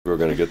We're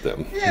gonna get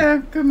them.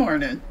 Yeah, good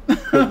morning.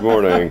 Good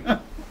morning.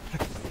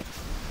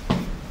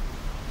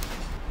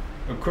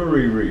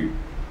 Akureyri.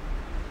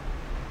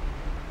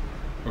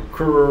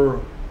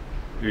 Akureyri.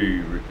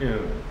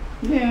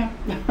 Yeah.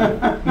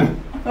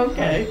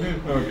 Okay.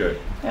 Okay.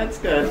 That's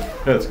good.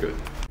 That's good.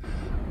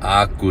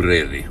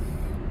 Akureyri.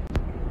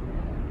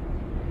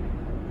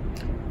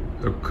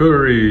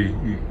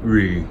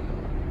 Akureyri.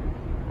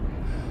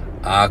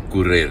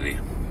 Akureyri.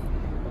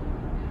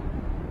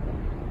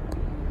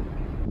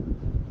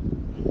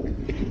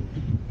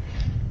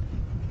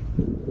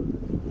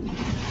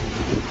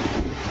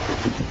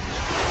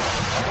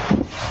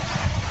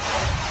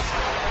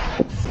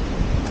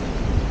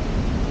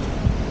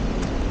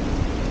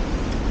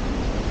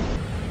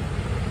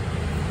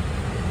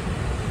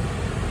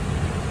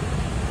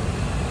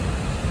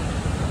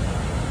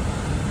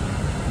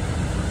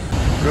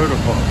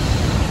 Godafoss.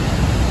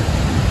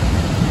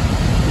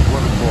 The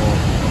waterfall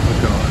of the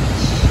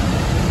gods.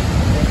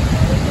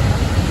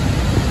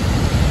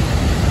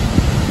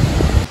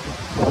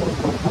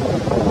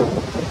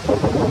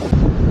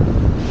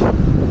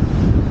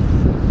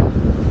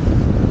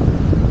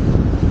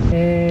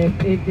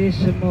 It is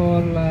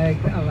more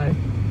like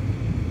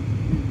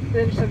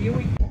there's a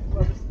viewing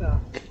for the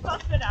stuff.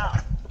 Puff it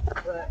out.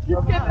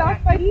 Just get it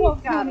off by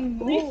both. At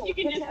least you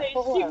can just say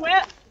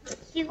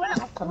she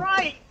went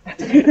right.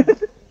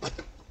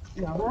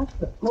 Now that's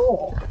the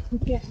goal.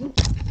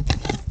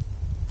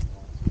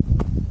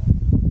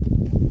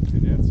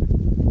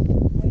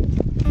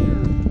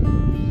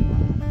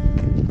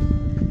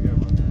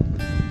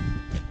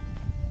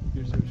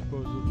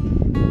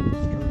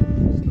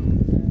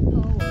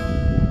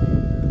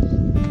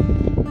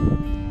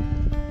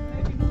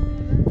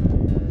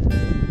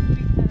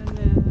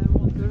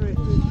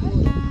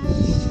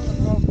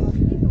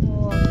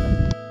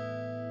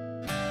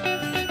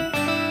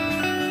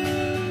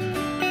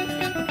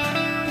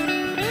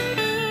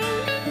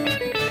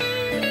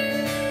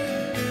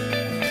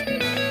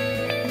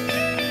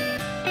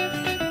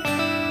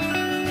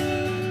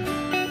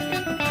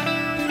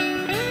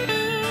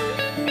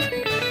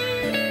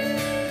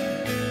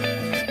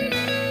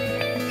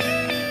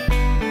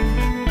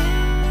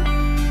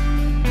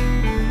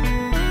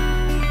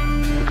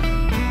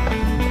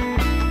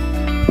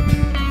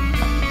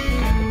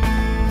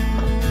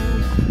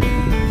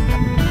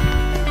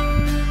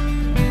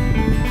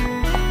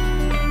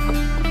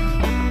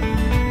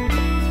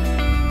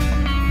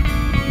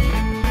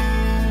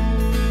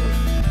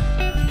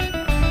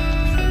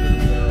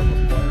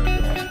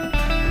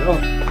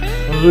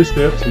 At least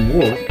they have some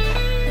more.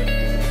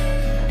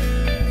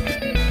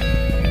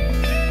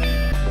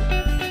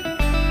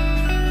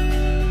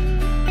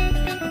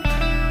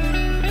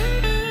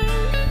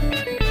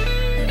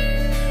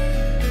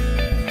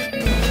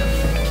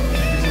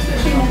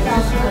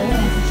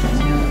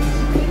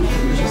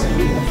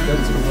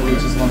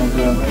 Which is one of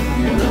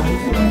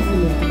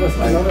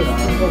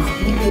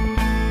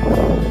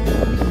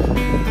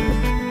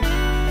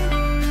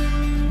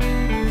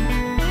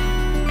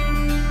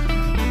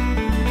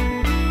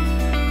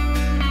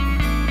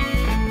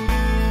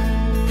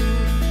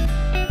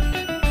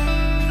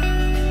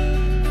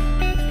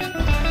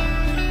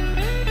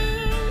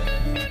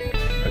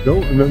I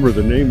don't remember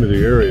the name of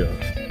the area.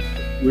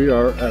 We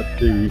are at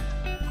the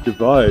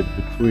divide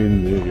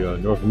between the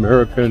North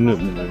American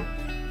and the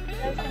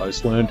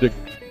Icelandic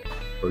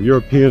or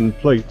European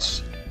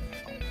plates,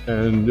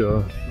 and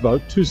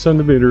about 2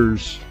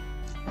 centimeters,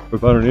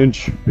 about an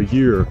inch a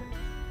year,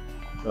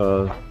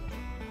 the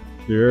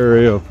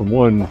area from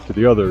one to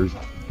the other is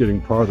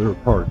getting farther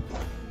apart.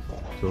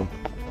 So,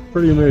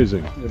 pretty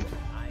amazing.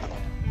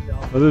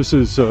 Now, this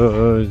is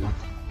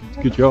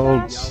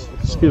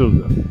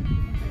Skilda,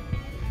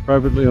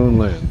 privately owned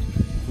land.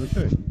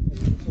 Okay.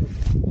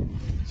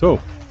 So,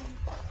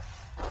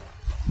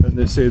 and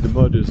they say the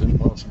mud is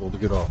impossible to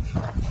get off.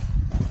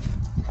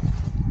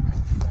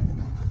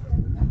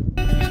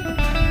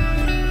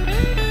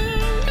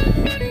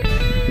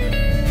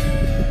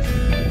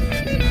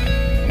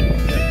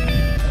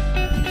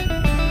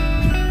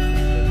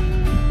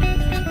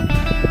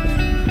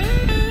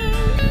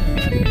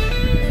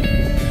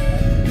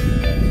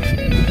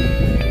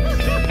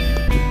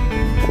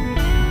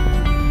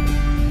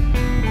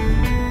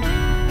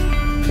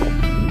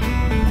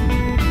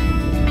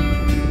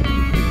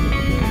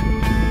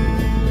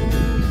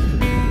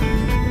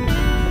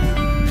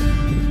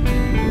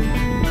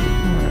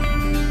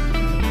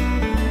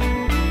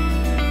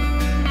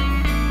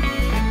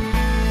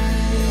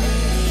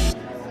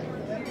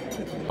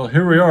 Well,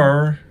 here we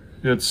are.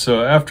 It's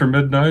after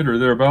midnight or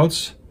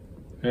thereabouts,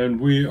 and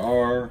we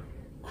are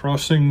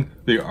crossing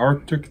the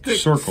Arctic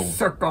Circle.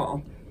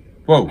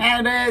 Whoa.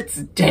 And it's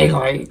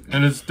daylight.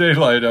 And it's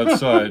daylight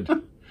outside.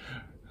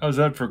 How's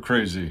that for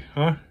crazy,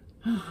 huh?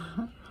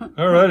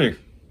 Alrighty.